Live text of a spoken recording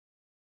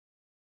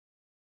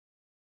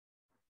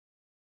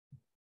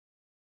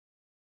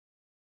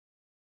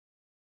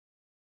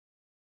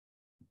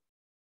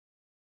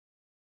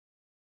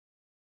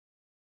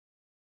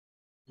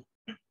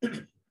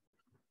Good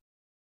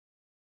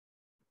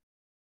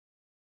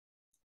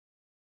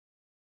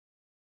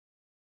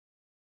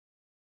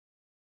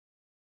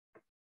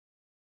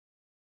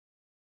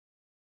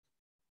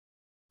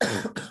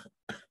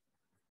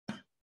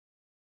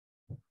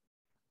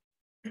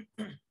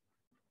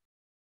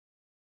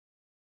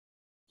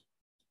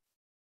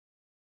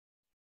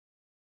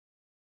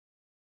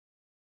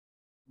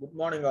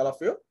morning, all of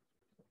you.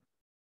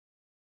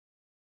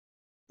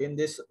 In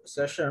this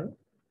session,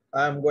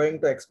 I am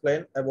going to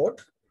explain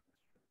about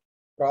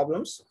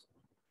problems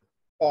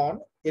on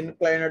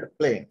inclined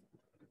plane.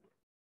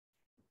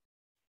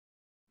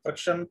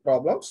 Friction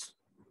problems.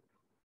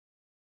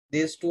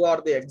 These two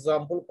are the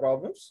example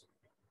problems.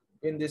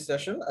 In this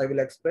session, I will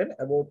explain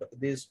about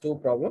these two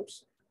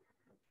problems.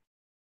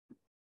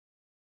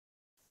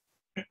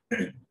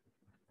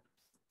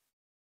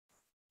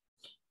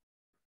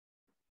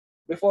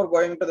 Before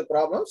going to the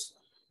problems,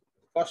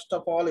 first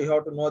of all, you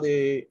have to know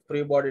the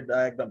free body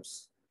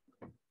diagrams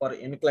for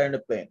inclined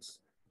planes.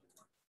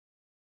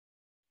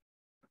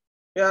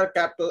 Here,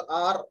 capital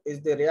R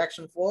is the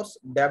reaction force,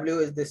 W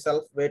is the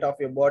self weight of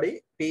your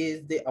body, P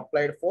is the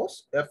applied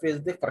force, F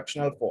is the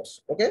frictional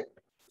force. Okay.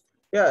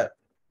 Here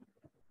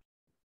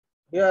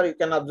you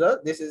can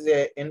observe this is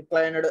a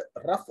inclined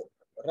rough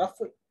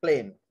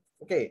plane.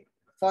 Okay.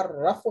 For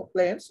rough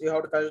planes, you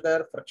have to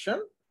consider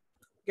friction.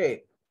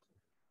 Okay.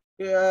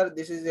 Here,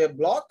 this is a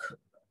block.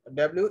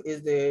 W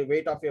is the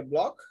weight of a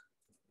block.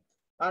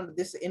 And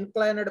this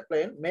inclined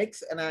plane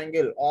makes an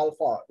angle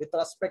alpha with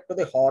respect to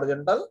the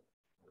horizontal.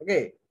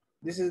 Okay.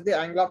 This is the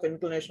angle of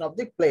inclination of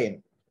the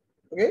plane.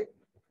 Okay.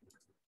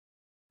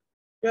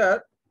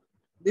 Here,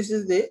 this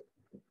is the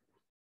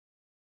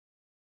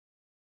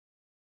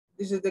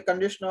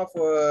condition of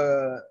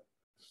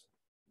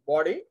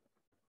body,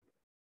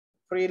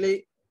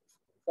 freely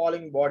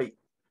falling body.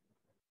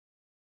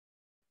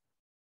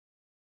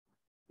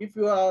 If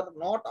you are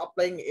not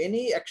applying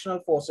any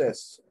external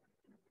forces,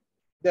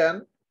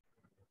 then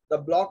the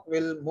block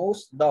will move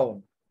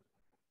down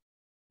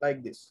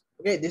like this.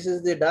 Okay, this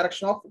is the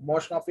direction of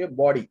motion of your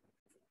body.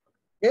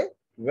 Okay,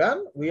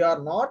 when we are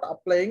not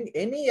applying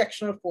any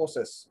external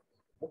forces,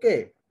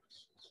 okay,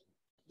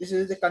 this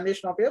is the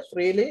condition of a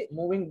freely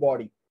moving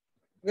body.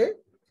 Okay,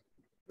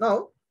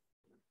 now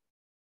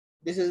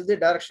this is the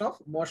direction of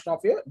motion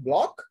of a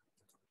block.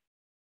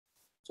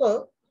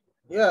 So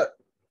here,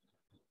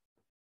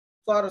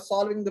 for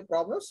solving the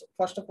problems,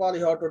 first of all,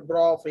 you have to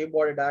draw free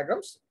body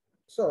diagrams.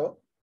 So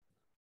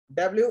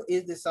W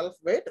is the self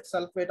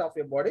weight of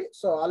your body.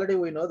 So already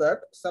we know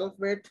that self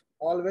weight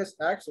always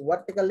acts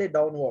vertically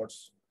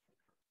downwards.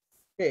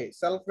 Okay,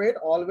 self weight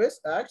always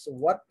acts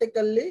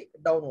vertically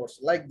downwards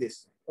like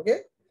this.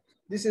 Okay,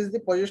 this is the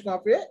position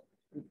of a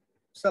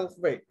self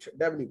weight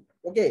W.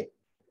 Okay,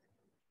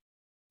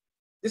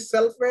 this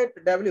self weight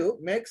W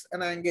makes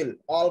an angle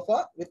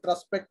alpha with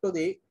respect to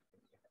the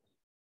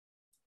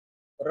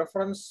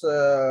reference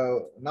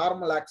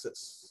normal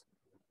axis.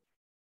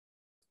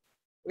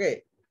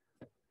 Okay.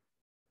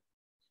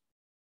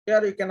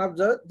 Here you can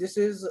observe this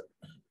is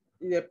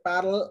a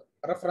parallel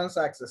reference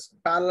axis,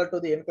 parallel to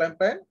the inclined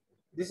plane.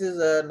 This is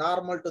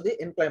normal to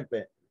the inclined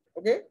plane.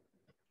 Okay.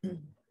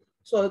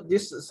 So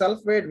this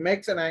self weight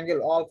makes an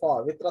angle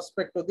alpha with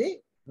respect to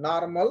the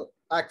normal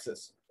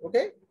axis.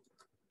 Okay.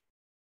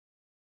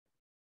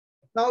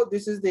 Now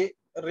this is the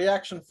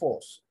reaction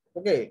force.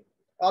 Okay.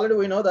 Already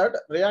we know that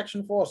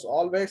reaction force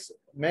always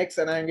makes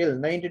an angle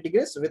 90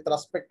 degrees with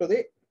respect to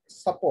the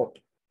support.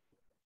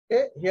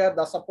 Okay, here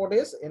the support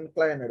is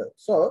inclined.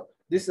 So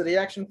this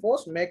reaction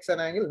force makes an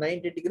angle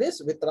 90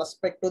 degrees with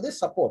respect to the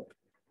support.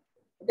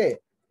 Okay.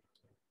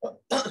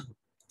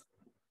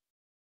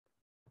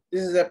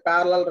 This is a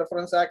parallel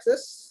reference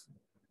axis.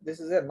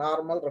 This is a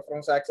normal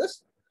reference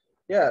axis.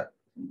 Here,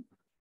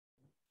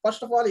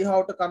 first of all, you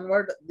have to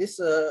convert this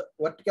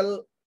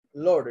vertical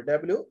load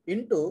W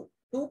into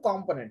two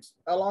components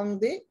along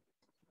the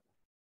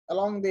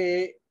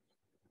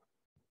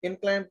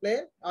inclined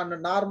plane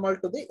and normal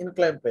to the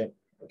inclined plane.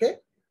 Okay,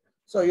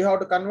 so you have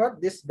to convert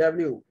this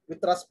W with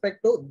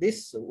respect to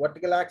this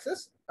vertical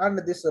axis and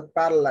this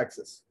parallel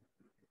axis.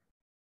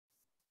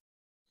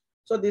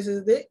 So this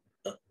is the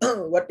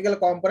vertical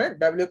component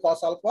W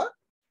cos alpha.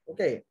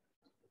 Okay,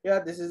 here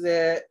this is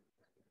a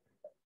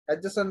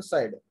adjacent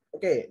side.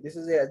 Okay, this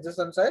is the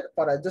adjacent side.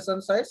 For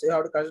adjacent sides, you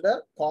have to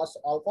consider cos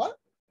alpha.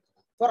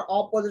 For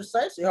opposite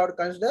sides, you have to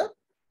consider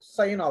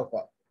sin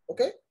alpha.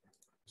 Okay,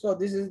 so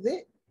this is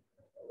the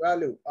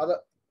value,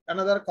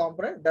 another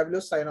component W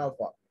sin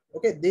alpha.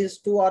 Okay, these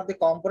two are the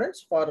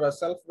components for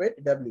self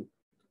weight W.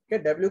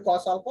 Okay, W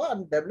cos alpha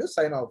and W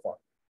sin alpha.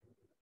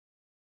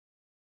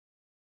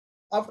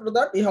 After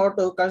that, you have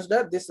to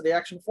consider this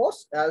reaction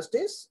force as it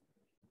is.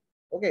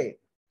 Okay,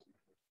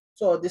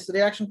 so this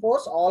reaction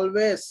force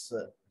always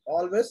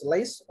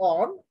lies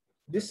on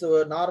this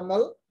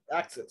normal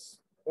axis.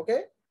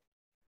 Okay.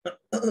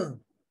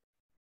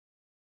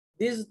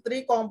 These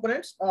three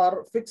components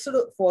are fixed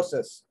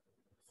forces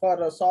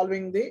for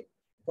solving the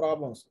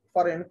problems.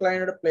 For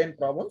inclined plane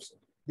problems,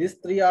 these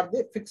three are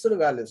the fixed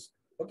values.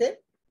 Okay.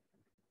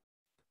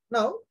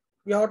 Now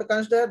you have to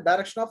consider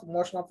direction of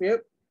motion of a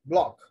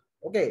block.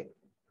 Okay,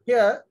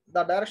 here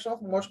the direction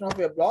of motion of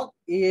a block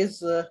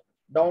is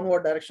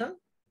downward direction.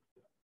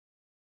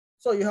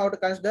 So you have to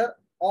consider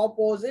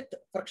opposite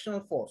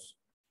frictional force.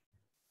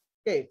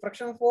 Okay,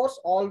 frictional force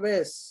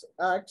always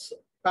acts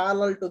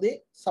parallel to the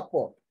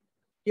support.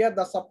 Here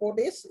the support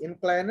is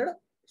inclined,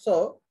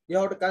 so you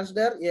have to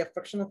consider a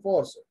frictional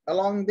force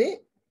along the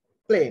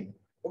plane.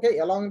 Okay,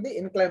 along the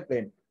inclined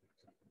plane.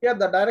 Here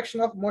the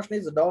direction of motion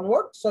is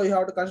downward, so you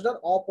have to consider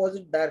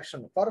opposite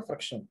direction for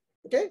friction.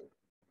 Okay.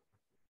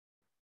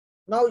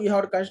 Now you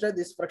have to consider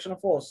this frictional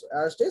force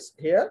as it is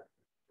here.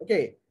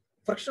 Okay,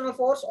 frictional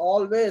force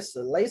always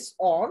lies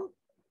on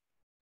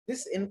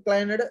this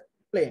inclined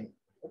plane.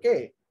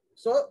 Okay,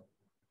 so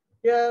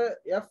here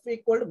F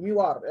equal to mu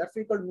r. F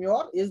equal to mu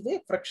r is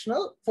the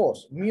frictional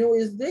force. Mu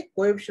is the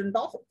coefficient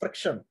of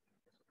friction.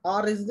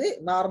 R is the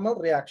normal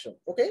reaction.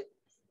 Okay.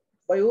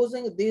 By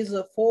using these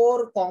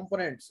four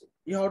components,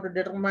 you have to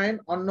determine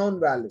unknown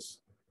values,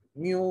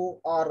 mu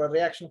or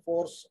reaction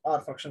force or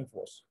friction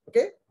force.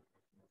 Okay.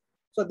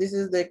 So this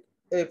is the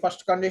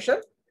first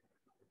condition.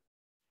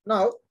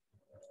 Now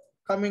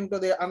coming to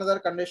the another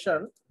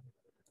condition.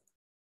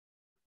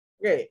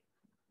 Okay.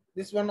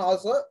 This one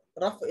also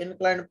rough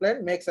inclined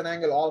plane makes an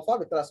angle alpha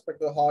with respect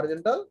to the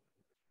horizontal.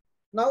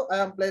 Now I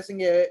am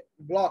placing a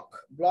block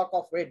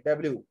of weight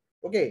W.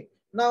 Okay.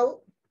 Now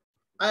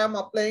I am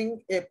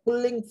applying a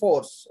pulling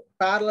force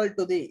parallel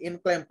to the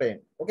inclined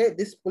plane. Okay,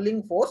 this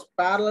pulling force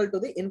parallel to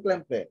the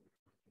inclined plane.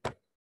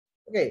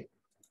 Okay,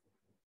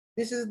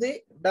 this is the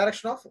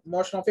direction of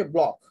motion of a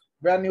block.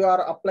 When you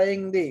are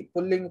applying the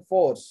pulling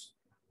force,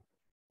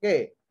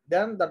 okay,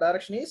 then the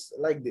direction is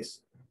like this.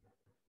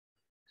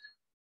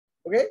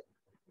 Okay,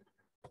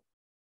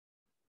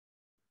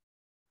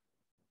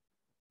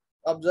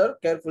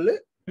 observe carefully.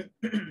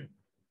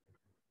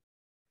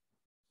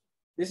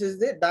 This is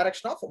the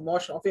direction of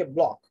motion of a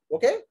block.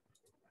 Okay,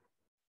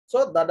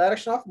 so the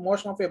direction of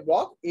motion of a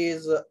block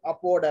is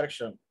upward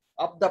direction,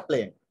 up the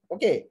plane.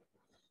 Okay.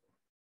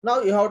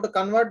 Now you have to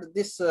convert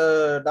this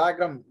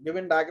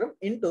given diagram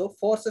into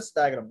forces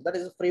diagram. That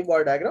is a free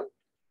body diagram.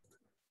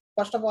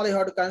 First of all, you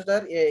have to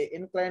consider a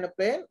inclined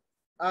plane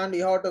and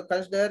you have to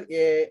consider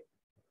a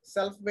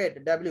self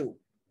weight W.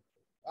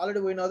 Already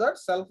we know that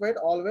self weight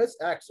always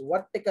acts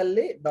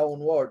vertically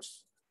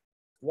downwards.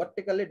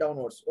 Vertically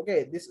downwards.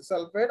 Okay, this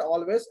self weight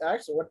always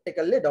acts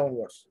vertically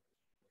downwards.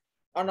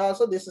 And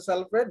also this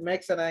self weight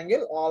makes an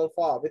angle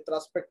alpha with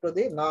respect to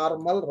the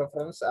normal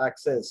reference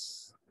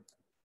axis.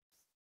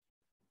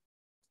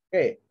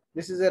 Okay,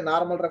 this is a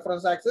normal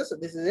reference axis.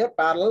 This is a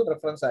parallel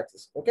reference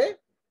axis. Okay.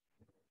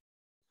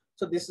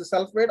 So this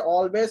self weight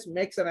always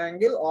makes an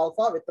angle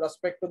alpha with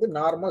respect to the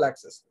normal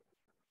axis.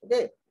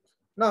 Okay.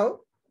 Now,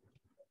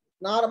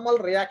 normal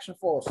reaction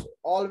force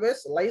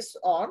always lies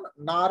on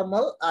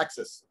normal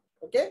axis.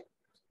 Okay.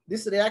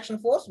 This reaction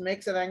force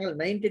makes an angle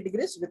 90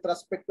 degrees with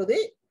respect to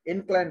the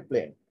inclined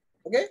plane.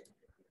 Okay.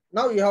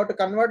 Now you have to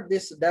convert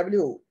this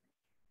W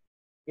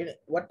in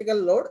vertical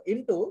load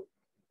into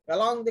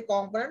along the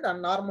component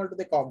and normal to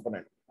the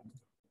component.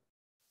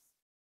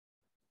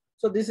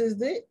 So this is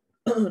the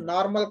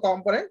normal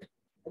component.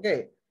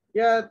 Okay.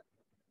 Here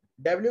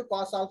W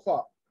cos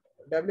alpha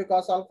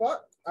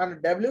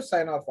and W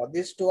sin alpha.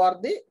 These two are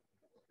the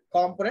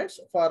components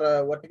for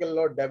vertical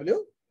load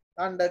W,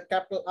 and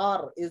capital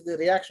R is the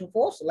reaction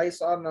force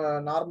lies on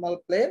normal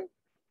plane.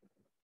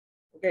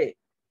 Okay.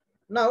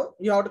 Now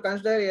you have to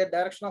consider a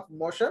direction of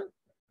motion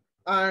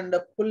and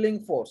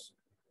pulling force.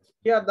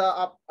 Here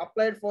the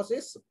applied force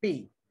is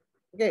P.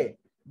 Okay.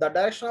 The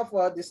direction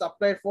of this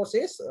applied force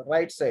is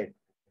right side.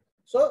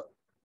 So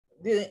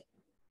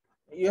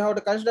you have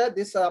to consider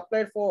this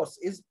applied force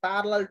is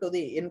parallel to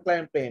the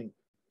inclined plane.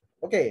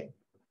 Okay.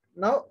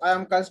 Now I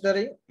am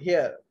considering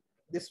here.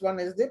 This one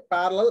is the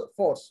parallel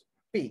force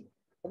P.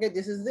 Okay.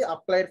 This is the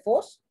applied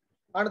force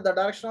and the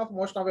direction of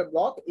motion of a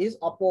block is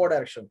upward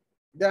direction.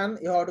 Then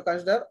you have to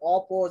consider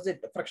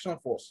opposite frictional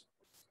force.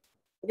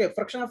 Okay.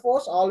 Frictional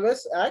force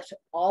always acts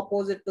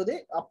opposite to the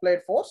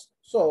applied force.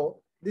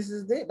 So this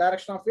is the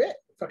direction of a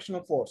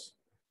frictional force.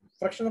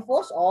 Frictional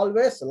force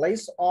always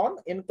lies on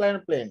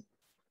inclined plane.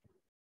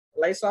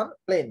 Lies on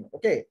plane.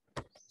 Okay.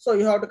 So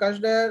you have to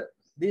consider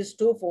these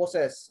two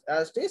forces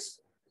as it is.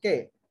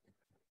 Okay.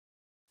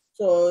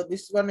 So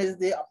this one is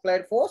the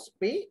applied force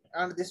P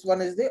and this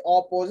one is the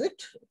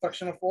opposite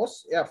frictional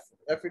force F.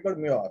 F equal to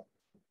mu R.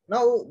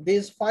 Now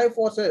these five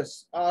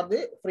forces are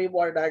the free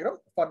body diagram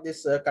for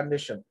this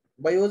condition.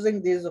 By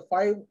using these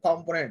five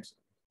components,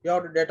 you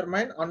have to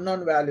determine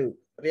unknown value,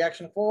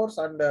 reaction force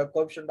and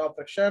coefficient of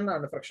friction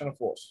and frictional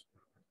force.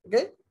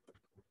 Okay.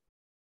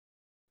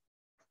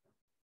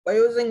 By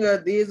using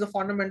these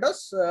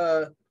fundamentals,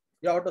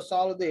 you have to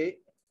solve the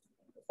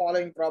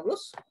following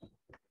problems.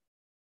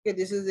 Okay,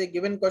 this is a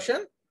given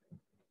question.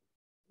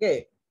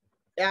 Okay,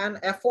 an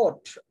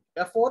effort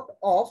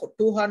of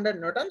 200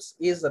 newtons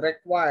is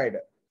required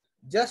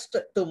just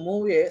to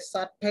move a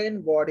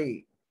certain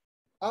body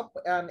up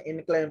an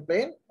inclined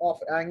plane of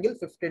angle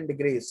 15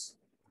 degrees.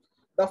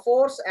 The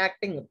force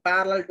acting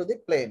parallel to the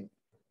plane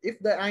if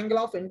the angle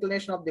of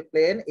inclination of the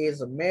plane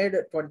is made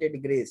 20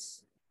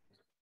 degrees,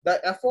 the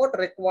effort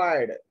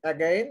required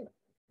again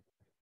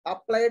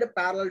applied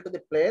parallel to the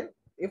plane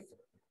if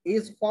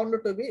is found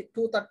to be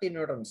 230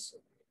 newtons.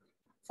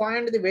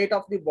 Find the weight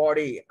of the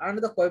body and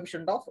the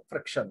coefficient of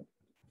friction.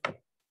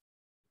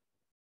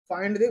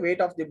 Find the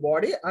weight of the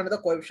body and the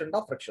coefficient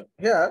of friction.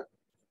 Here,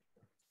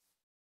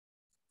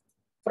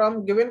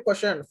 from given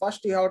question,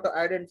 first you have to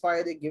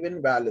identify the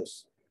given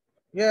values.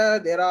 Here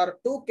there are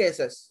two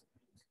cases.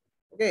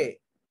 Okay,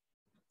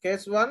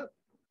 case 1,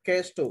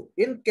 case 2.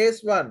 In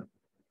case 1,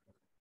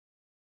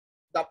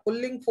 the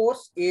pulling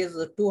force is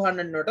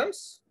 200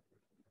 newtons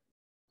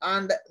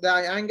and the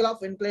angle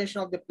of inclination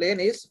of the plane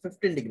is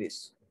 15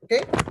 degrees.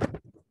 Okay.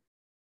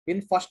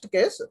 In first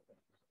case,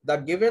 the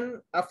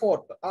given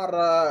effort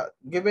or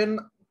given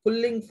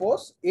pulling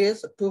force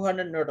is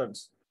 200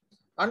 newtons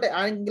and the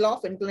angle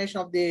of inclination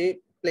of the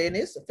plane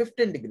is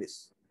 15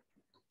 degrees.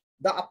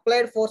 The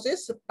applied force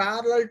is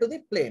parallel to the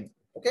plane.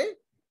 Okay.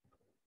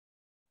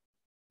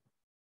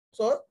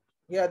 So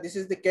here this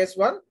is the case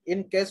 1.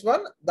 In case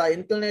 1, the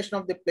inclination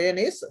of the plane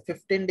is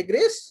 15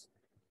 degrees.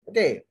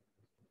 Okay.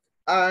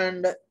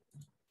 And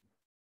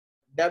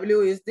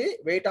W is the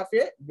weight of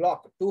a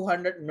block,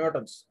 200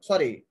 newtons.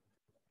 Sorry,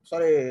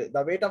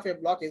 the weight of a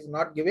block is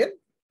not given.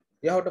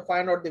 You have to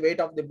find out the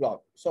weight of the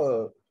block.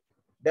 So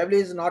W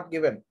is not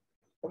given.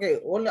 Okay,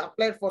 only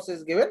applied force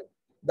is given.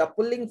 The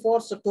pulling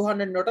force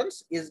 200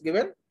 newtons is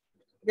given.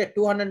 Okay,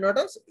 200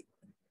 newtons.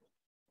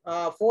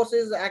 Force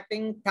is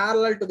acting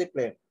parallel to the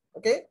plane.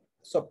 Okay,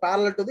 so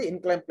parallel to the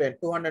inclined plane,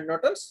 200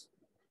 newtons.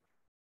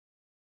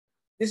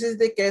 This is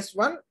the case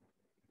 1.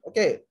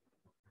 Okay,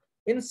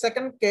 in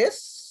second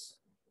case,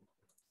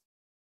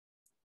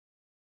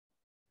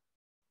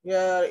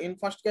 here in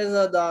first case,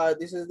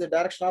 this is the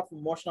direction of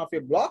motion of a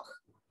block.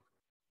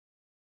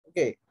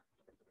 Okay.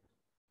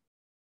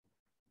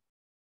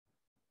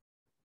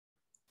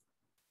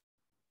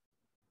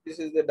 This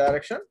is the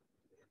direction.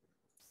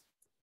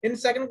 In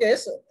second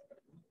case,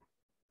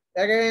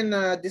 again,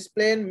 this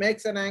plane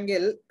makes an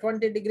angle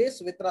 20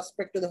 degrees with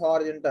respect to the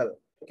horizontal.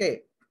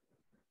 Okay.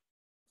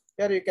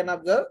 Here you can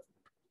observe.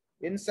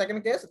 In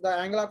second case, the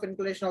angle of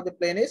inclination of the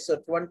plane is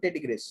 20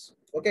 degrees.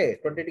 Okay,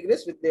 20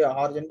 degrees with the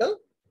horizontal.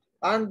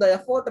 And the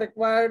effort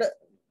required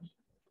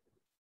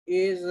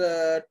is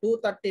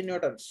 230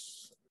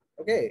 newtons.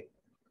 Okay.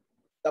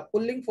 The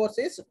pulling force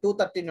is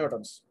 230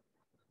 newtons.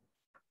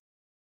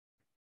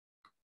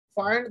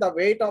 Find the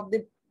weight of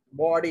the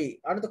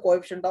body and the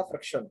coefficient of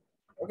friction.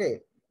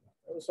 Okay.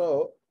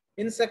 So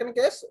in second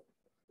case,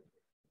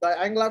 the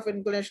angle of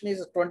inclination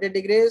is 20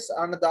 degrees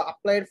and the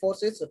applied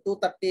force is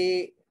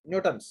 230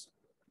 newtons.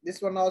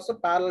 This one also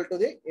parallel to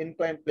the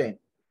inclined plane.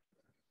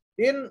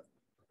 In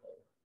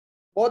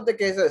both the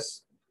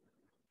cases,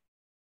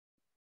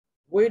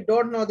 we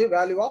don't know the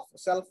value of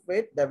self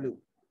weight W.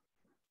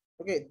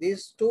 Okay,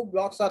 these two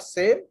blocks are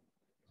same.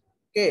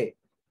 Okay,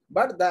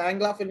 but the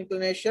angle of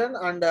inclination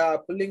and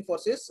pulling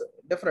force is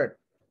different.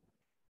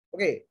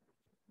 Okay.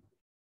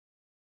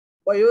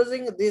 By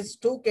using these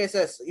two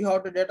cases, you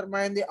have to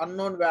determine the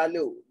unknown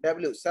value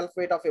W, self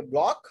weight of a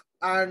block,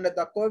 and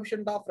the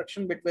coefficient of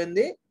friction between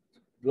the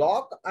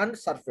block and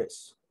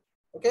surface.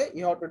 Okay,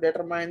 you have to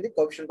determine the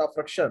coefficient of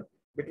friction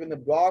between the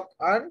block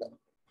and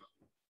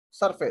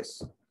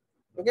surface.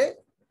 Okay,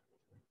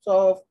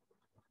 so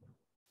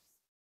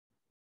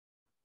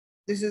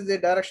this is the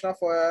direction of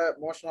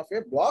motion of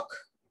a block.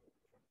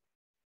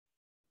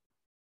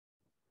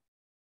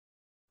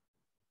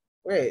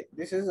 Okay,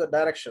 this is the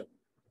direction.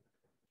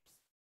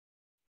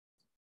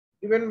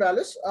 Given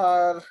values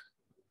are,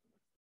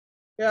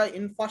 yeah,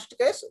 in first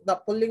case, the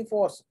pulling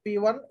force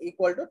P1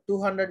 equal to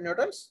 200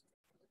 newtons.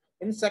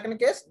 In second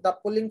case, the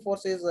pulling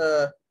force is,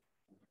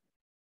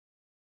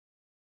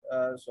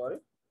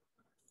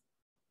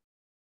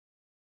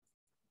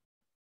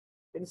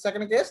 in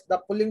second case, the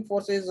pulling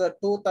force is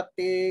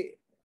 230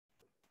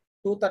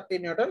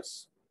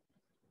 newtons.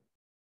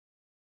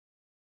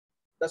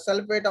 The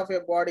self weight of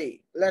your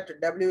body, let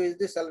W is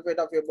the self weight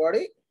of your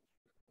body.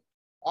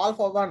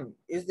 Alpha 1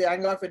 is the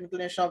angle of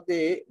inclination of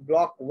the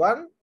block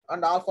 1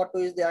 and alpha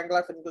 2 is the angle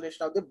of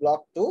inclination of the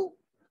block 2.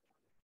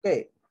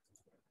 Okay.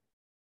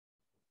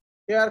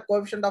 Here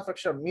coefficient of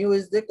friction, mu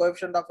is the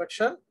coefficient of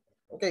friction.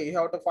 Okay, you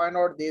have to find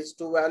out these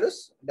two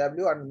values,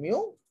 W and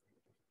mu.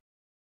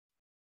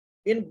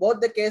 In both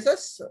the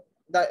cases,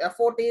 the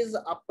effort is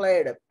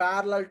applied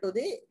parallel to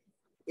the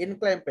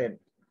inclined plane.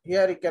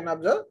 Here you can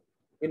observe,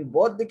 in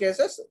both the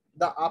cases,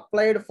 the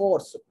applied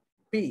force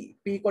P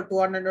equal to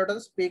 200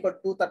 newtons, P equal to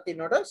 230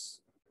 newtons,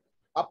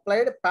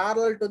 applied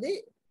parallel to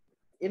the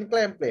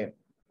inclined plane.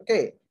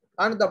 Okay,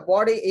 and the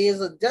body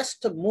is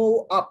just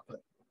move up.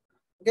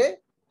 Okay,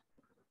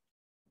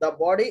 the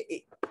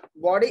body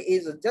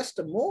is just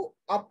move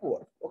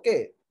upward.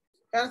 Okay,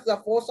 hence the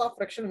force of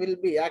friction will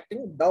be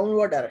acting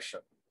downward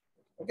direction.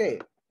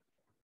 Okay.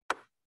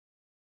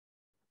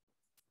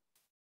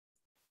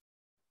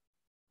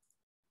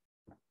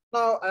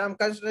 Now I am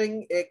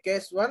considering a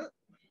case 1.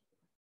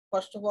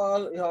 First of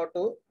all, you have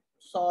to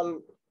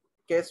solve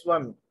case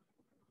 1.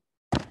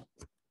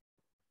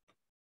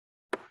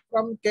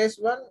 From case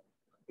 1,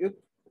 you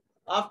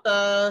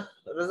after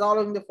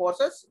resolving the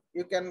forces,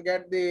 you can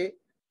get the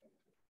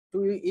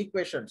two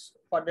equations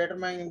for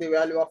determining the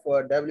value of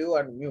W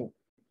and mu.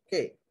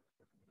 Okay.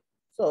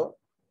 So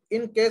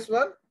in case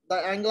 1, the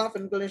angle of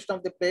inclination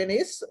of the plane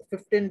is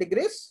 15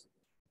 degrees.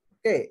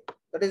 Okay.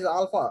 That is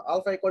alpha.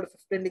 Alpha equal to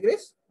 15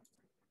 degrees.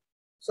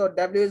 So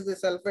W is the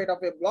self weight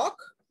of a block.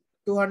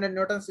 200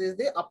 newtons is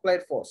the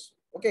applied force.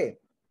 Okay.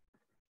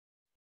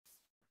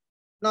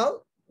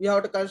 Now we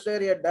have to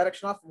consider a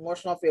direction of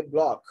motion of a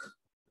block.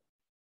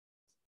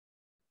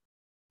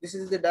 This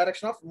is the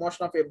direction of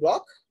motion of a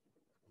block.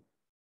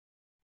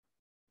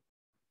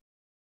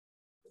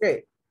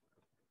 Okay.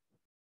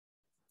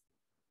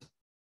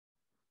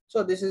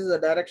 So this is the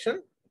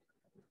direction.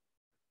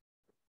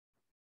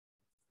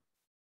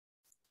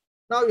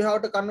 Now you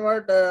have to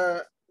convert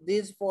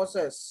these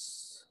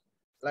forces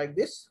like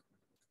this.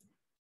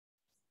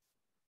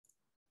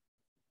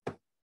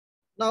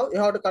 Now you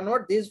have to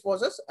convert these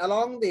forces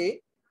along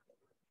the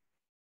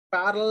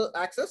parallel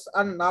axis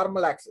and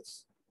normal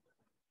axis.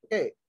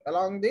 Okay,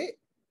 along the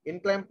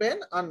inclined plane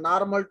and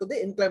normal to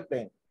the inclined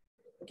plane.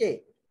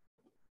 Okay.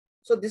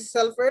 So this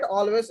self weight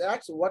always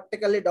acts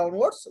vertically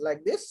downwards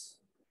like this.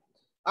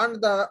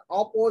 And the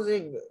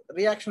opposing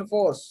reaction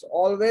force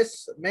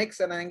always makes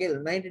an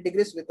angle 90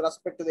 degrees with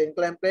respect to the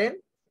inclined plane.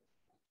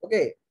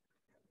 Okay.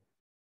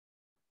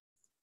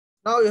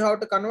 Now you have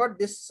to convert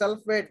this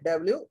self weight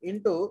W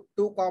into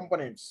two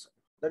components.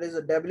 That is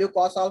W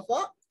cos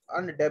alpha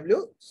and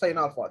W sin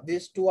alpha.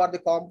 These two are the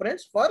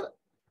components for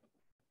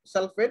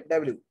self weight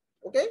W.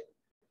 Okay.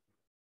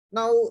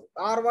 Now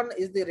R1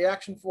 is the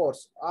reaction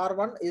force.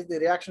 R1 is the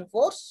reaction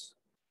force.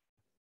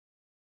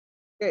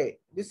 Okay.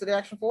 This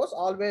reaction force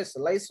always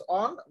lies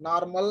on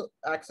normal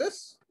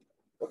axis.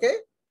 Okay.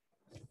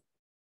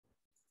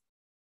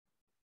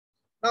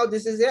 Now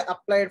this is a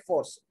applied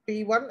force.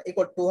 P1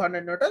 equal to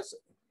 200 newtons.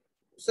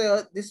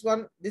 So this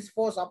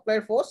force,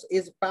 applied force,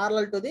 is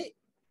parallel to the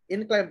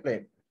inclined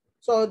plane.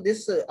 So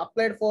this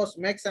applied force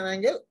makes an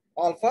angle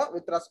alpha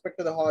with respect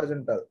to the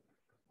horizontal.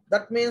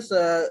 That means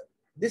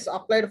this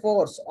applied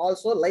force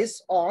also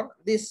lies on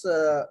this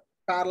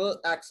parallel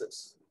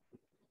axis.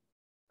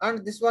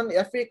 And this one,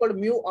 F equal to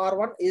mu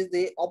R1, is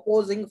the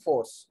opposing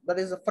force. That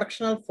is a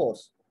frictional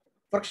force.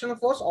 Frictional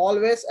force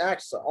always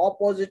acts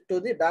opposite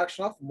to the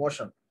direction of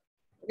motion.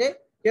 Okay.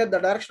 Here the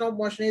direction of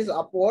motion is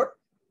upward.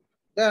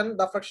 Then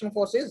the friction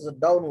force is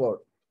downward.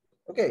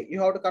 Okay,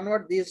 you have to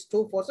convert these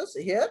two forces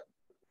here.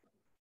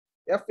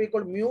 F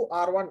equal to mu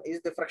R1 is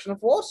the friction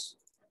force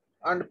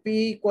and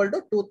P equal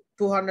to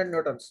 200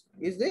 newtons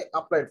is the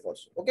applied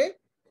force. Okay.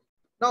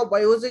 Now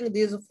by using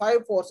these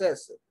five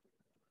forces,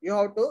 you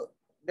have to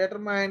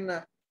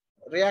determine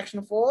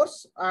reaction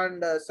force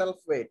and self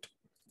weight.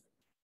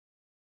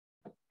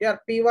 Here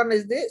P1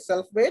 is the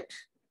self weight.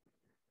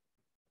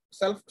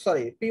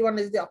 P1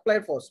 is the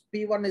applied force.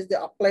 P1 is the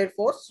applied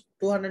force,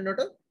 200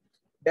 Newton.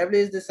 W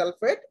is the self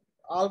weight,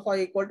 alpha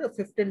equal to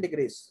 15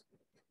 degrees.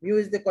 Mu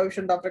is the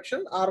coefficient of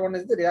friction, R1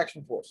 is the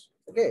reaction force.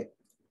 Okay.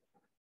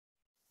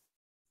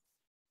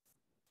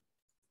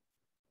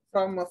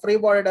 From a free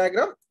body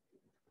diagram.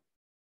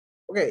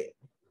 Okay.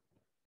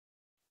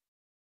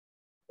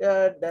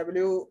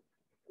 W,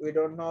 we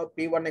don't know.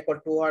 P1 equal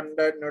to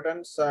 200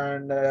 newtons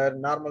and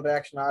normal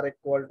reaction R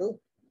equal to,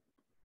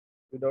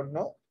 we don't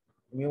know.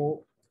 Mu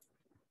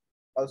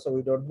also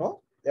we don't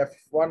know.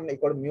 F1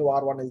 equal to mu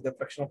R1 is the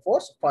frictional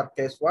force for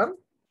case 1.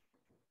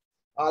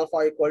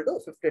 Alpha equal to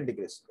 15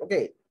 degrees.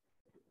 Okay.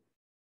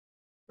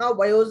 Now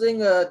by using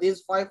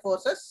these five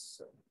forces,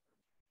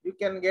 you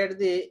can get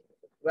the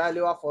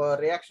value of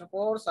reaction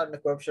force and the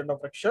coefficient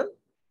of friction.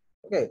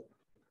 Okay.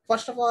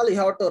 First of all, you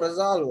have to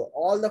resolve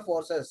all the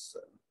forces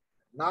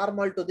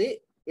normal to the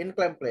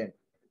inclined plane.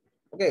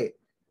 Okay.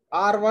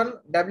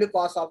 R1, W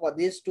cos alpha,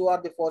 these two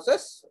are the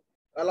forces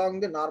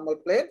along the normal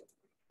plane.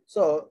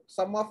 So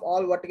sum of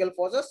all vertical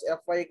forces,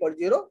 Fy equal to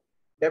 0.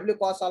 W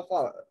cos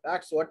alpha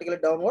acts vertically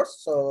downwards.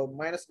 So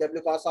minus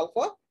W cos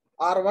alpha.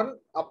 R1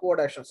 upward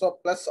action. So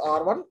plus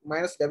R1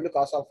 minus W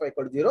cos alpha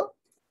equal to 0.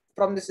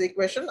 From this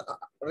equation,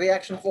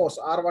 reaction force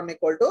R1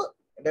 equal to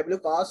W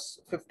cos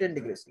 15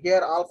 degrees.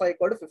 Here alpha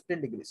equal to 15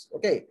 degrees.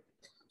 Okay.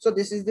 So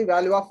this is the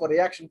value of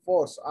reaction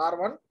force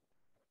R1.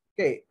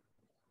 Okay.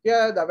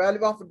 Here the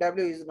value of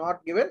W is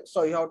not given.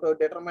 So you have to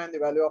determine the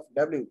value of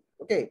W.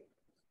 Okay.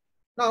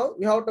 Now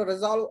you have to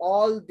resolve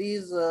all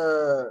these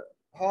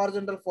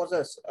horizontal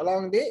forces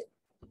along the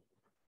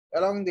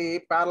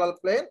parallel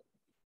plane.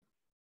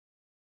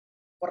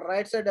 For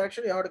right side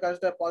direction, you have to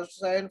consider positive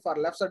sign. For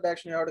left side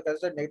direction, you have to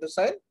consider negative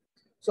sign.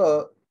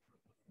 So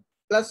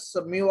plus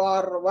mu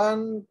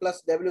R1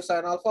 plus W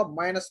sin alpha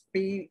minus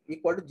P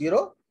equal to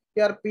 0.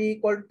 Here P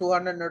equal to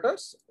 200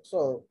 newtons.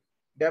 So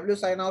W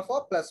sin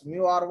alpha plus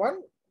mu R1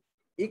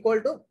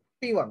 equal to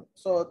P1.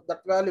 So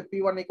that value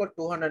P1 equal to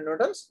 200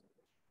 newtons.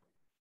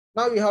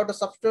 Now you have to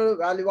substitute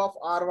value of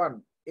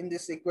R1 in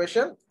this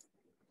equation.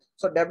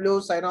 So W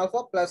sin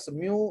alpha plus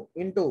mu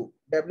into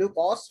W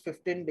cos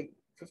 15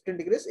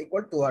 degrees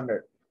equal to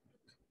 200.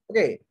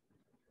 Okay.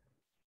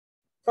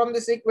 From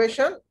this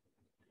equation,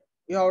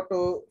 you have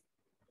to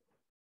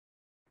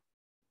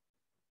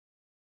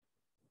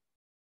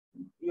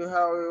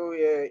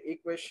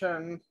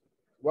equation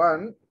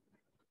 1.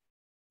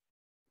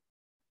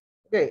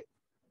 Okay,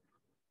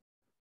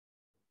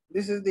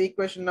 this is the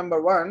equation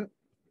number 1.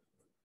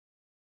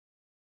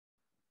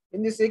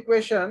 In this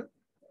equation,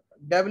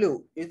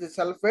 W is the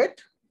self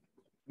weight,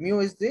 mu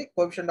is the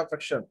coefficient of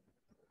friction.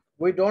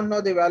 We don't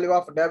know the value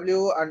of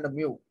W and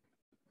mu.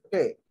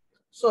 Okay,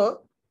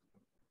 so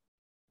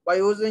by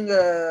using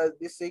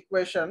this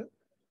equation,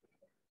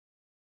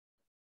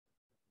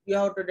 you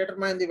have to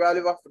determine the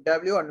value of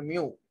W and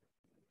mu.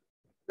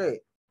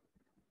 Okay,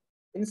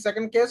 in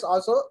second case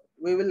also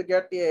we will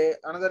get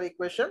another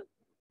equation.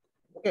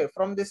 Okay,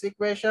 from this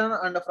equation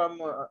and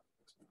from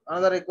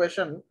another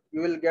equation,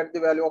 you will get the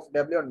value of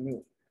W and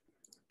mu.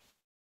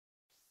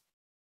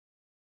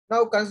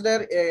 Now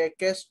consider a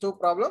case 2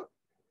 problem.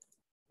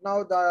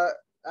 Now the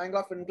angle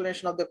of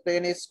inclination of the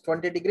plane is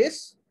 20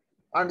 degrees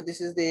and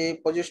this is the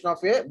position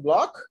of a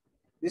block.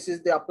 This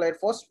is the applied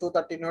force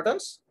 230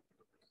 newtons.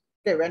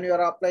 Okay, when you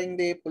are applying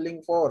the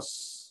pulling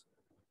force,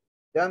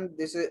 then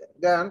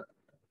the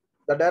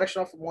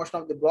direction of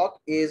motion of the block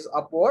is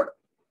upward.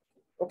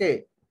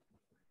 Okay,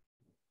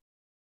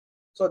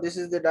 so this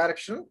is the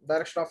direction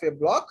of a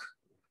block.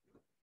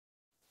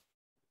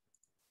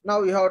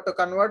 Now you have to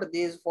convert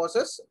these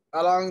forces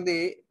along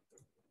the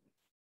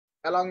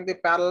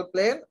parallel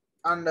plane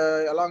and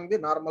along the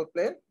normal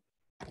plane.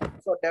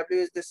 So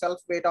W is the self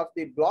weight of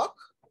the block.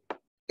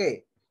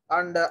 Okay,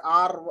 and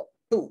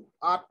R2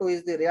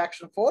 is the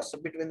reaction force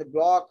between the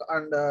block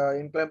and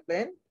inclined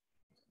plane.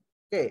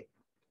 Okay,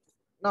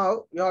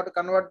 now you have to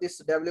convert this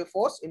W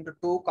force into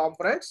two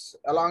components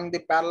along the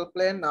parallel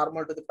plane,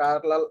 normal to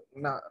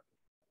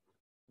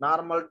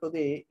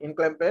the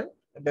inclined plane,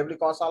 W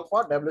cos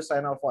alpha, W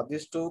sin alpha.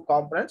 These two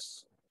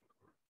components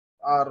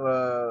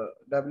are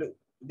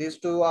these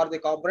two are the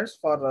components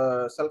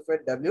for self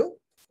weight W.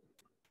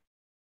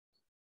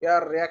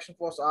 Here reaction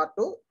force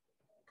R2.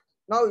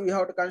 Now you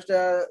have to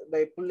consider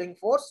the pulling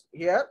force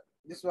here.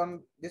 This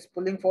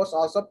pulling force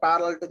also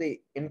parallel to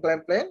the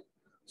inclined plane.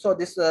 So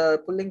this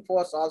pulling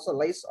force also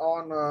lies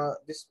on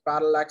this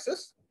parallel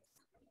axis.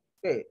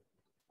 Okay,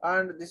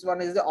 and this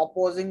one is the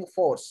opposing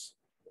force.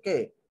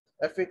 Okay,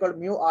 F equal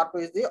mu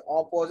R2 is the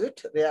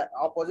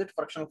opposite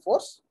frictional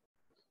force.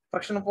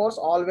 Frictional force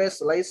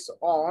always lies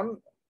on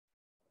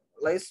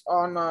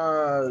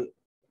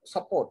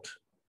support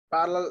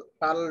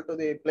parallel to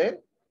the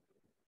plane.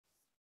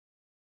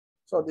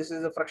 So this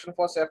is the friction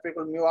force F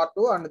equal mu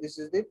R2 and this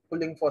is the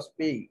pulling force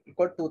P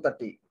equal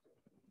 230.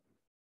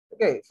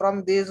 Okay,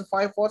 from these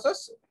 5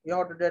 forces, you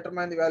have to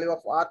determine the value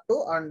of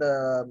R2 and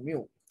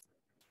mu.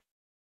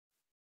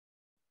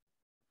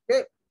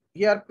 Okay,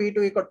 here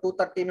P2 equal to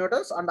 230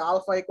 newtons and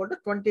alpha equal to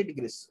 20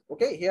 degrees.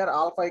 Okay, here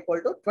alpha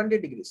equal to 20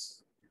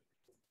 degrees.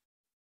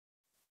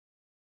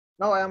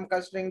 Now I am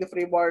considering the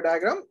free body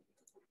diagram.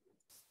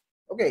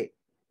 Okay,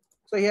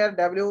 so here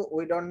W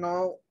we don't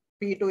know,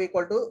 P2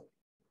 equal to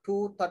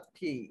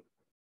 230.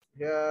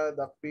 Here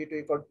the P2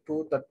 equal to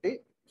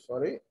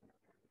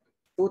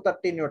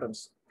 230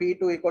 newtons.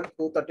 P2 equal to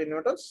 230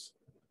 newtons.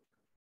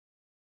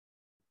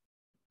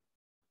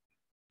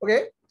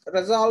 Okay,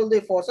 resolve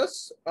the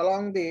forces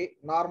along the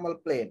normal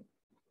plane.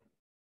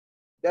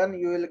 Then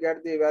you will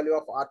get the value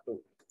of R2.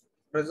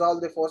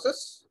 Resolve the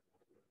forces.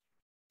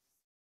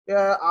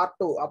 Here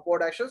R2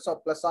 upward action, so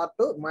plus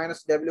R2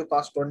 minus W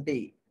cos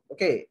 20.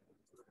 Okay,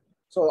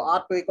 so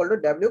R2 equal to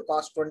W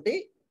cos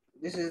 20.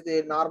 This is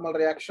the normal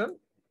reaction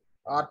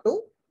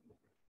R2.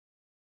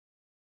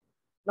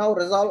 Now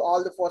resolve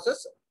all the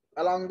forces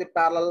along the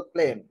parallel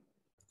plane.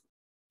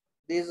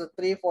 These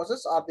 3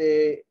 forces are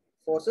the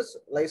forces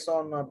lies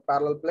on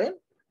parallel plane.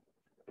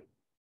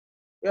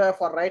 Yeah,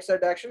 for right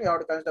side direction you have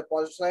to consider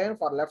positive sign.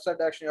 For left side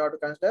direction you have to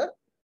consider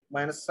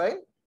minus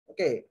sign.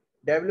 Okay,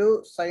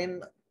 W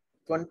sin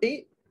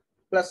 20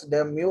 plus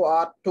the mu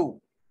R2.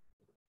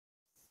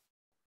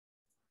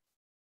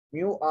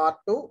 Mu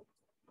R2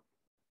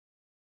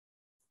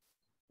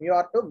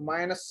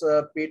 minus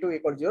P2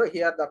 equal 0.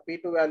 Here the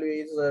P2 value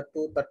is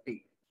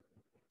 230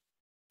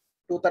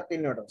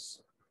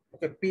 newtons.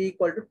 Okay, P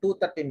equal to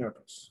 230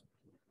 newtons.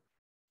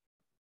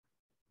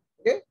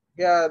 Okay,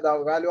 here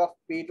the value of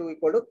P2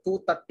 equal to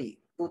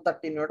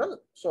 230 newton.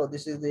 So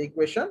this is the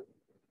equation.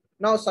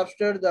 Now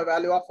substitute the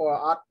value of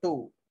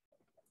R2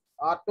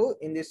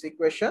 in this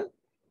equation.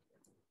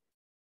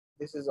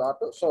 This is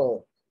R2.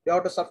 So you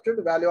have to substitute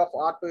the value of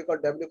R2 equal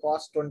to W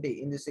cos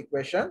 20 in this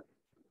equation.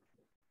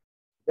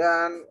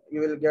 Then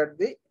you will get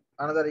the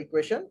another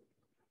equation.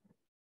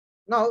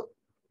 Now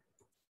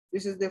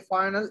this is the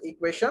final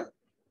equation.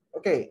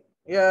 Okay,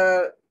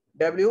 here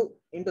W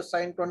into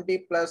sin 20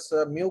 plus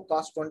mu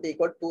cos 20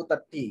 equal to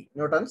 230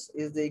 newtons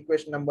is the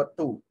equation number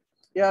 2.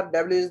 Here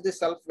W is the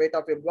self weight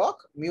of a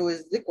block, mu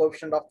is the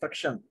coefficient of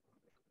friction.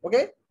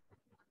 Okay.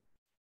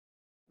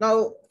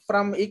 Now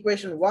from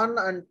equation 1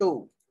 and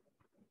 2,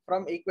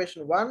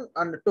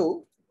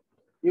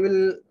 you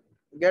will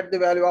get the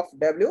value of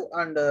W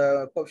and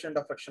coefficient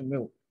of friction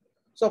mu.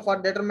 So for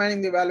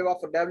determining the value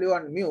of W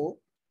and mu,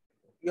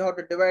 you have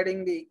to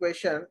dividing the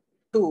equation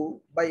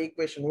 2 by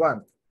equation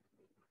 1.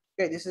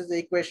 Okay, this is the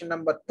equation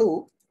number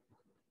 2.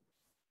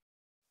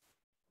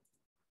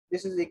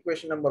 This is the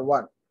equation number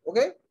 1.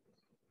 Okay,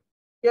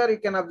 here you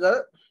can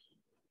observe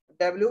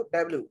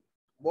W,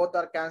 both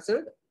are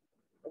cancelled.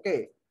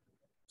 Okay,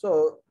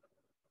 so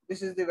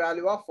this is the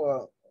value of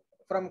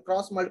from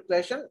cross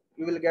multiplication,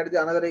 you will get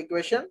the another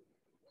equation.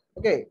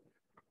 Okay,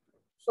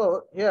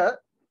 so here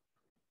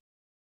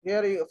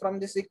you, from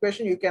this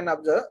equation you can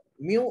observe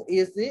mu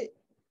is the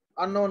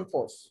unknown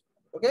force.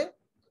 Okay,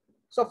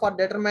 so for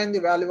determine the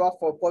value of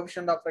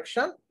coefficient of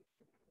friction,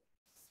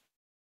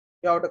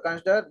 you have to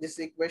consider this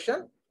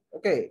equation.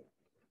 Okay,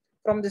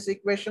 from this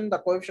equation the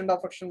coefficient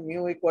of friction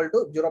mu equal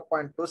to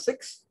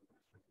 0.26.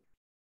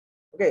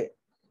 Okay,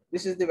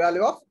 this is the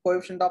value of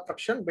coefficient of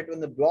friction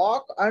between the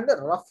block and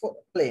rough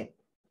plane.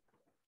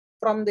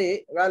 From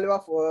the value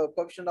of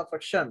coefficient of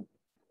friction,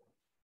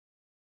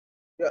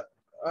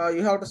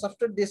 you have to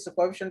substitute this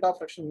coefficient of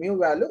friction mu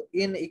value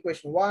in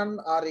equation 1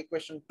 or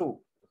equation 2.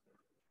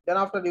 Then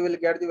after you will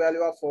get the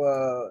value of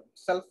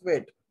self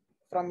weight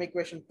from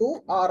equation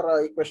 2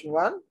 or equation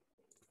 1.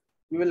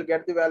 You will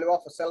get the value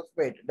of self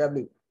weight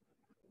W.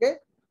 Okay,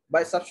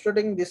 by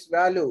substituting this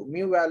value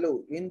mu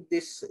value in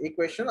this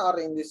equation or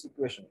in this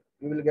equation,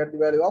 you will get the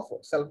value of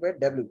self weight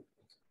W.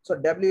 So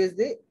W is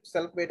the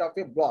self weight of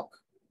a block,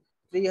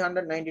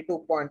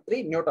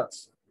 392.3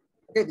 newtons.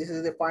 Okay, this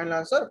is the final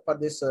answer for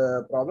this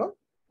problem.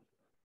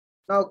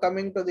 Now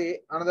coming to the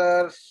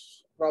another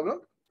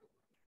problem.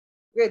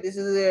 Okay, this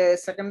is a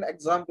second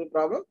example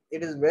problem.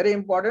 It is very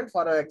important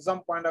for an exam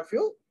point of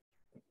view.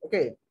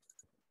 Okay,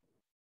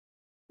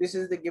 this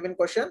is the given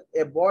question.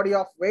 A body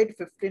of weight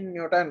 15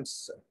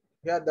 newtons.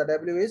 Here the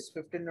W is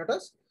 15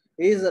 newtons.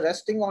 Is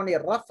resting on a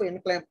rough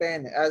inclined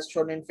plane as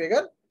shown in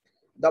figure.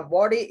 The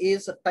body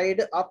is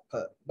tied up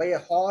by a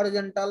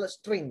horizontal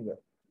string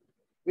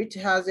which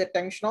has a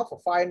tension of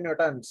 5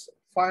 newtons.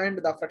 Find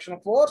the frictional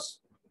force,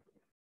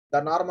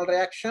 the normal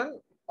reaction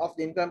of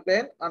the inclined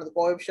plane, and the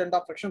coefficient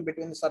of friction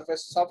between the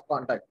surfaces of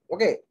contact.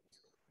 Okay,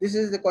 this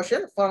is the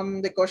question.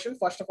 From the question,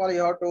 first of all,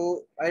 you have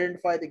to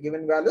identify the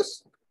given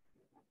values.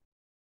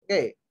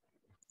 Okay,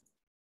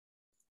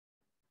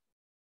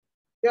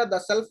 here the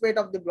self weight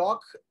of the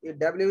block is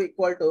W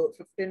equal to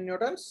 15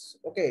 newtons.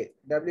 Okay,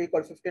 W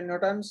equal to 15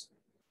 newtons,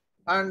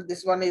 and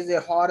this one is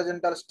a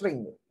horizontal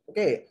string.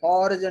 Okay,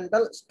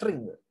 horizontal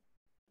string.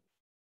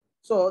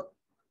 So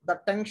the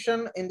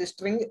tension in the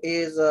string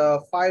is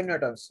 5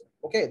 newtons.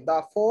 Okay,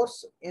 the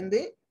force in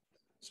the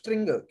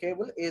string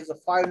cable is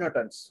 5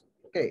 newtons.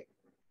 Okay,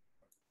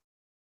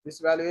 this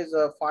value is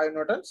 5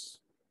 newtons.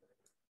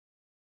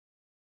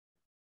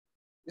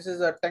 This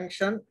is a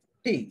tension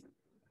T.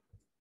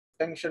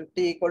 Tension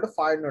T equal to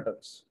 5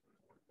 newtons.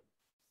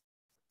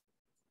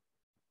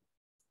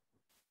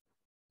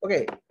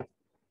 Okay,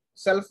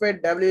 self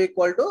weight W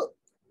equal to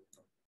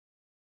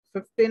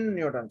 15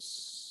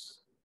 newtons.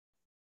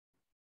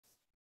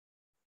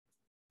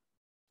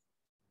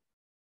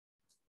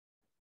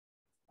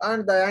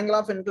 And the angle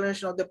of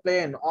inclination of the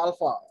plane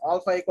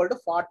alpha equal to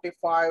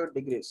 45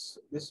 degrees.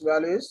 This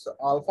value is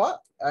alpha,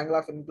 angle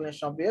of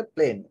inclination of the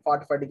plane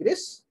 45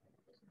 degrees.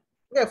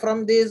 Okay,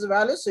 from these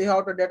values you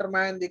have to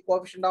determine the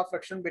coefficient of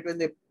friction between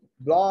the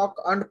block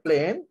and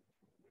plane.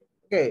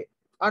 Okay,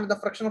 and the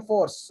frictional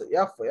force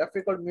F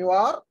equal to mu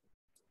R,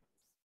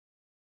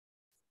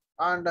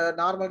 and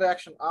normal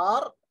reaction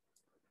R,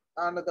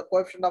 and the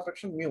coefficient of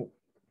friction mu.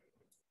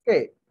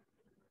 Okay,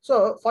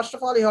 so first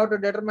of all, you have to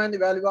determine the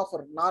value of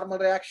normal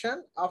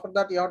reaction. After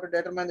that, you have to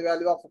determine the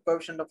value of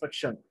coefficient of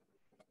friction.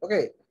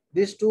 Okay,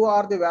 these two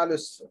are the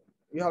values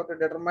you have to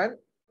determine.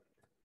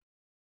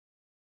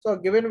 So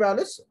given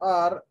values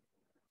are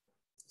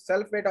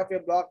self weight of a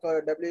block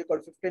W equal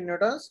to 15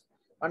 newtons,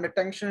 and the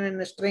tension in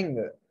a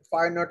string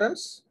 5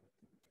 newtons.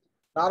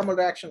 Normal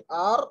reaction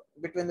R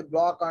between the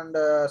block and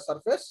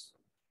surface.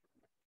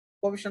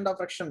 Coefficient of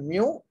friction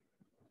mu.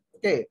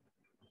 Okay,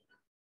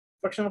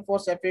 frictional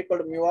force F equal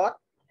to mu R.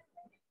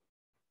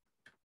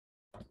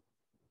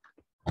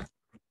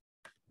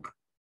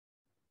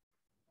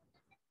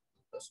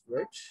 Just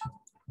wait.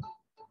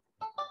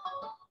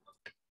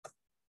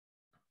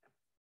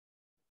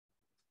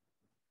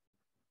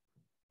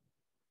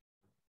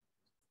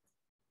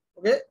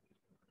 Okay,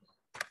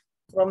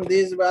 from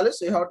these values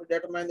you have to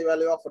determine the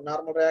value of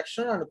normal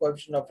reaction and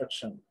coefficient of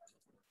friction.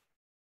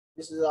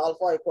 This is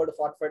alpha equal to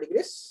 45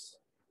 degrees.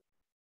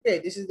 Okay,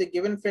 this is the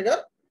given figure.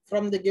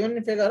 From the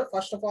given figure,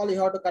 first of all, you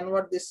have to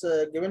convert this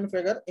given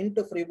figure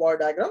into free body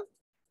diagram.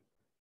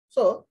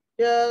 So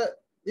here,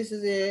 this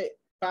is a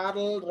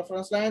parallel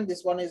reference line.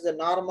 This one is a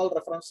normal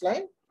reference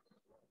line.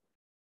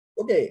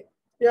 Okay,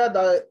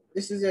 here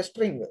this is a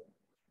string.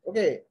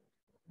 Okay,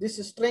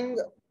 this string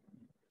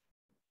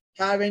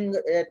having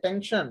a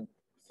tension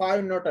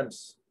 5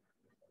 newtons.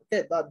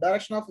 Okay, the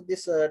direction of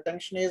this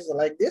tension is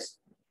like this.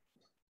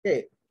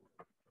 Okay,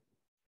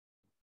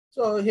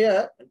 so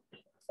here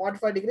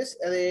 45 degrees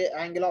the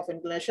angle of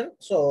inclination.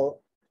 So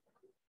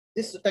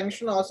this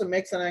tension also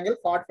makes an angle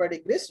 45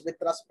 degrees with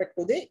respect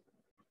to the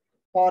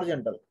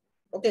horizontal.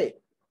 Okay,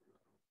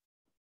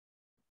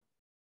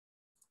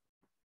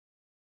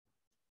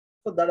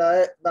 So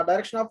the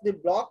direction of the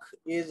block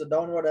is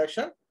downward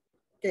direction.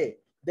 Okay,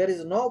 there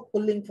is no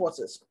pulling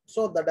forces.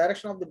 So the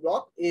direction of the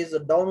block is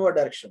downward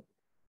direction.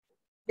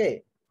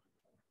 Okay,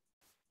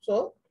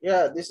 so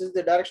yeah, this is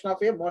the direction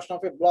of a motion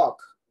of a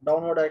block,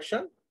 downward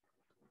direction.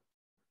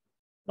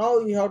 Now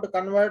you have to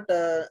convert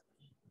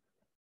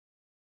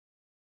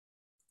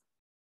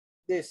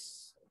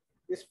these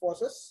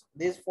forces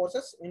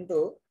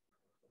into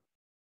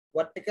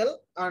vertical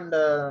and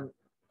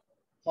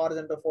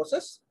horizontal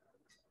forces.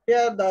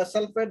 Here the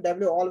self-weight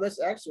W always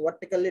acts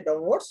vertically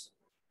downwards,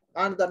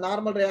 and the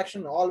normal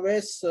reaction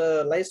always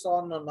lies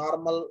on a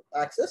normal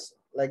axis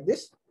like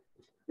this.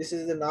 This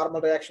is the normal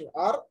reaction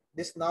R.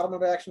 This normal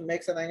reaction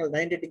makes an angle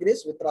 90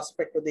 degrees with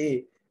respect to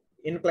the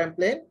inclined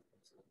plane.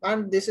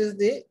 And this is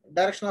the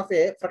direction of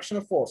a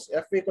frictional force,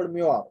 F equal to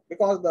mu R,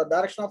 because the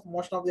direction of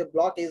motion of the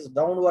block is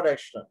downward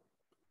direction.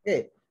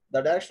 Okay,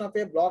 the direction of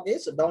a block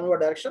is downward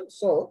direction.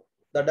 So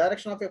the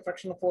direction of a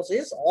frictional force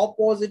is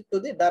opposite to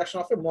the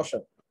direction of a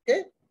motion.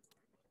 Okay.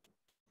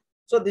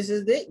 So this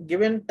is the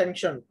given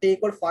tension T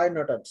equal 5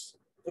 newtons.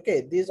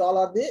 Okay, these all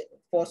are the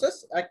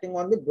forces acting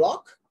on the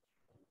block.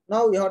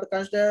 Now we have to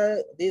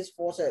consider these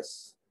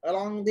forces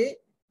along the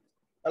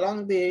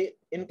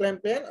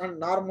inclined plane and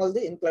normal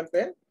the inclined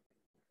plane.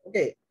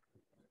 Okay,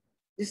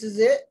 this is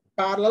a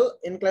parallel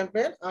inclined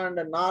plane and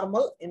a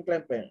normal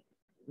inclined plane,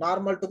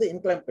 normal to the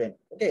inclined plane.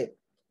 Okay,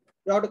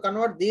 you have to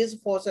convert these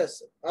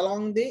forces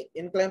along the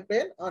inclined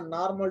plane and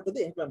normal to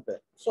the inclined plane.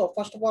 So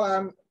first of all,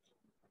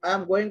 I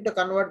am going to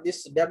convert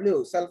this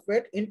W self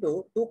weight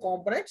into two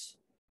components.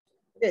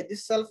 Okay,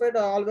 this self weight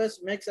always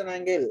makes an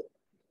angle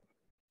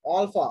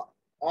alpha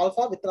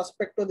with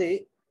respect to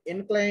the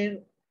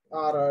inclined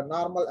or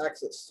normal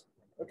axis.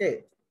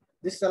 Okay,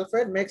 this self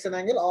weight makes an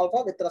angle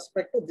alpha with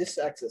respect to this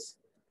axis.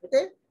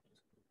 Okay,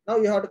 now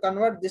you have to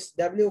convert this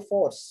W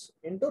force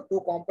into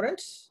two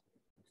components,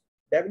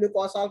 W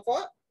cos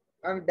alpha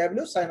and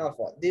W sin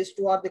alpha. These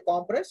two are the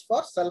components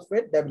for self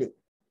weight W.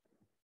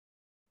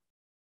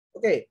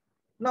 Okay,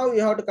 now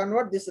you have to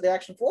convert this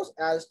reaction force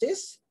as it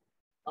is.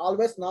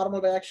 Always normal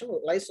reaction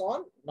lies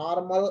on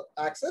normal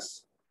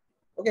axis.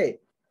 Okay,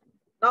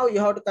 now you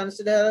have to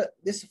consider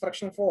this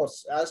friction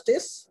force as it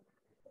is.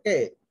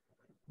 Okay,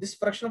 this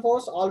friction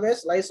force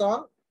always lies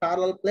on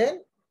parallel plane.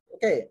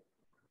 Okay,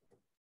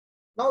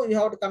 now you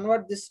have to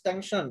convert this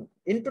tension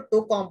into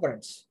two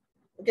components.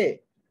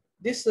 Okay,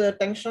 this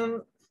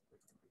tension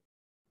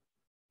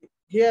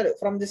here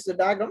from this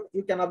diagram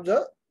you can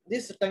observe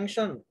this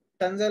tension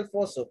tensile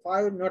force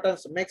 5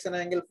 newtons makes an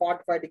angle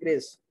 45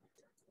 degrees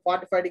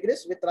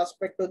with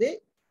respect to the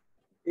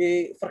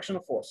friction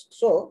force.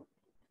 So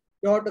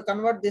you have to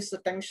convert this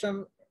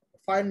tension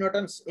 5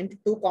 newtons into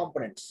two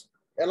components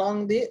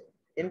along the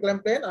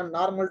inclined plane and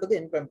normal to the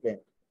inclined plane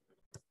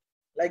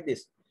like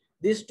this.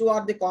 These two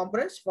are the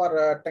components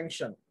for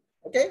tension.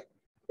 Okay,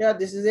 here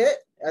this is a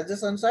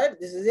adjacent side,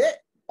 this is a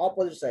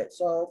opposite side.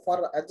 So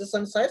for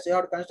adjacent sides you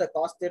have to consider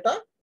cos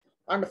theta,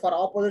 and for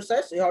opposite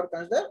sides you have to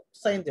consider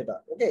sin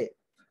theta. Okay,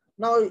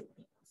 now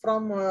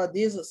from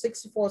these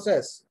six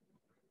forces,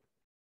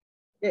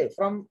 okay,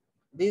 from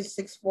these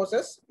six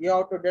forces you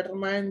have to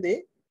determine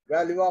the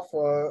value of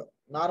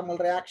normal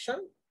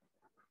reaction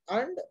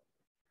and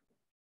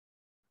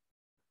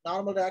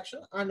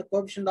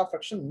coefficient of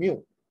friction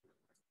mu.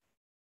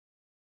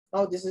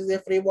 Now this is a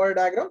free body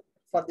diagram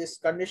for this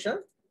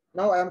condition.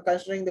 Now I am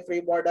considering the free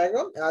body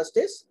diagram as it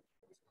is.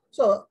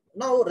 So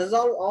now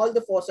resolve all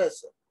the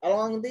forces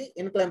along the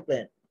inclined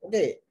plane.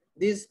 Okay,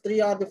 these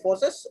three are the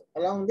forces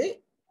along the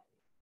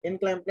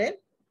inclined plane.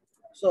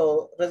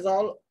 So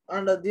resolve,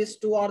 and these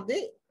two are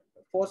the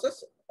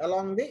forces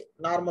along the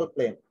normal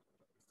plane.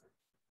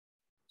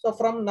 So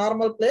from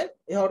normal plane,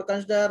 you have to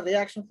consider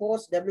reaction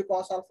force W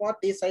cos alpha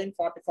T sin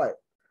 45.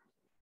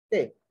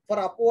 Okay, for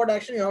upward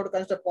direction, you have to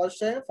consider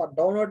positive sign. For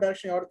downward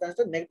direction, you have to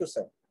consider negative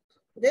sign.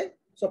 Okay,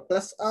 so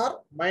plus R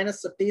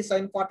minus T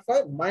sin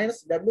 45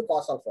 minus W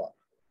cos alpha.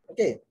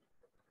 Okay,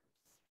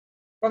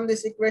 from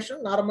this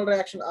equation, normal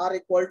reaction R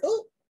equal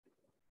to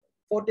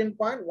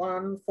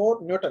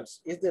 14.14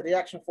 newtons is the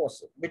reaction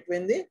force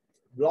between the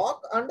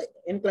block and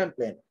inclined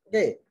plane.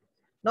 Okay,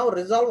 now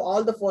resolve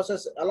all the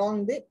forces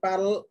along the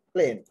parallel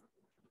plane.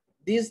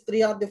 These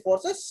three are the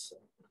forces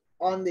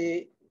on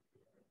the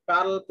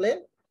parallel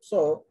plane.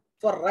 So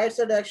for right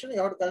side action,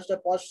 you have to consider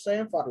positive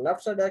sign. For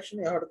left side action,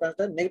 you have to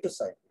consider negative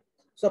sign.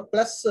 So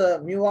plus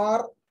mu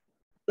R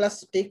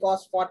plus T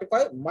cos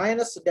 45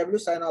 minus W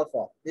sin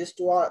alpha. These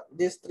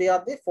three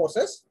are the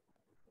forces.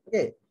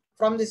 Okay,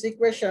 from this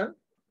equation,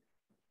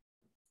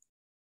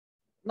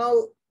 now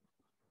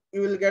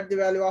you will get the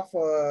value of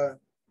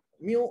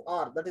mu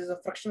R, that is a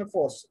frictional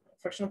force.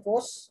 Frictional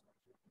force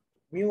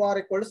mu R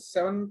equals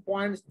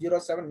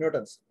 7.07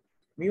 newtons.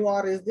 Mu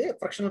R is the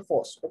frictional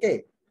force.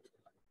 Okay.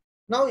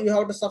 Now you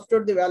have to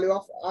substitute the value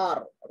of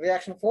R,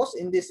 reaction force,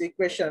 in this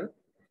equation.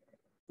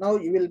 Now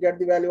you will get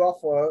the value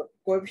of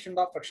coefficient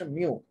of friction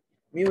mu.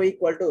 Mu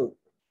equal to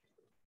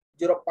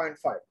 0.5.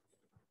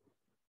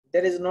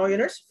 There is no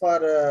units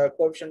for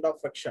coefficient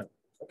of friction.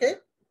 Okay.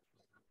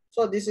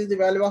 So this is the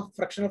value of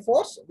frictional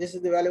force. This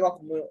is the value of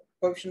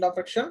coefficient of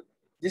friction.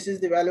 This is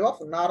the value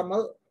of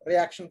normal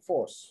reaction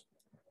force.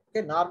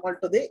 Okay, normal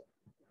to the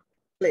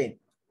plane.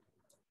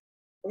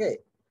 Okay,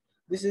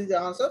 this is the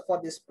answer for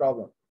this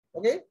problem.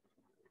 Okay,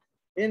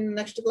 in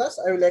next class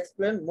I will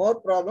explain more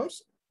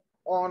problems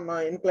on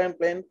inclined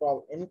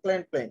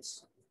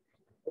planes.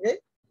 Okay.